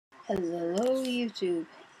Hello YouTube.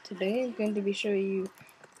 Today I'm going to be showing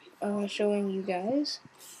you guys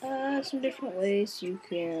some different ways you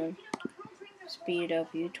can speed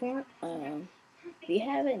up uTorrent. If you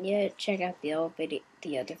haven't yet, check out the other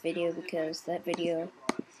video because that video.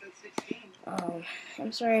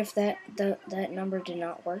 I'm sorry if that number did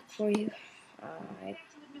not work for you. I'm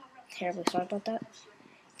terribly sorry about that.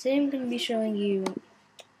 Today I'm going to be showing you.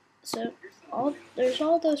 So there's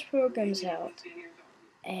all those programs out,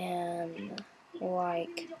 and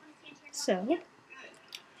so.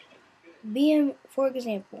 For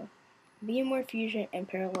example, VMware Fusion and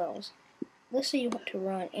Parallels. Let's say you want to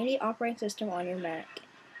run any operating system on your Mac,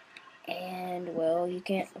 and well, you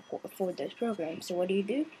can't afford those programs. So what do?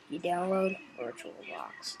 You download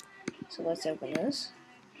VirtualBox. So let's open this.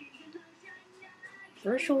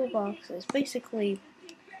 VirtualBox is basically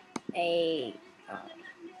the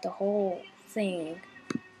whole thing.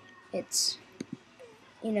 It's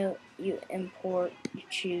you import, you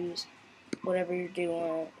choose whatever you're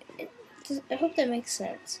doing. I hope that makes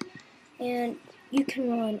sense. And you can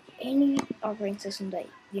run any operating system that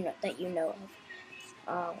you know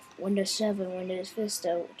of. Windows 7, Windows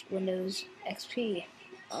Vista, Windows XP,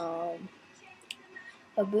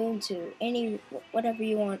 Ubuntu, whatever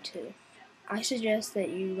you want to. I suggest that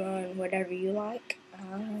you run whatever you like.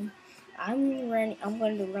 I'm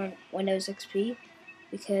going to run Windows XP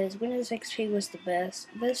because Windows XP was the best.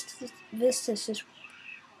 Vista's just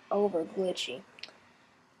over glitchy.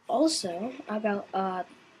 Also, about what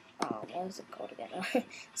was it called again?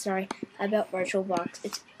 Sorry, about VirtualBox.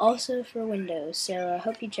 It's also for Windows, so I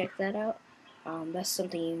hope you check that out. That's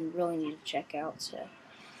something you really need to check out. So,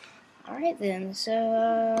 alright then.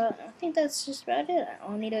 So I think that's just about it. I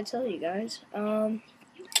don't need to tell you guys.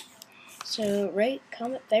 So rate,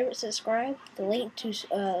 comment, favorite, subscribe. The link to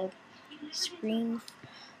screen.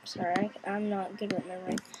 Sorry, I'm not good at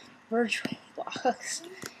remembering. VirtualBox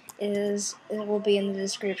it will be in the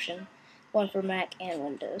description. One for Mac and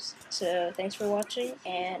Windows. So thanks for watching,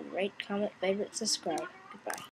 and rate, comment, favorite, subscribe. Goodbye.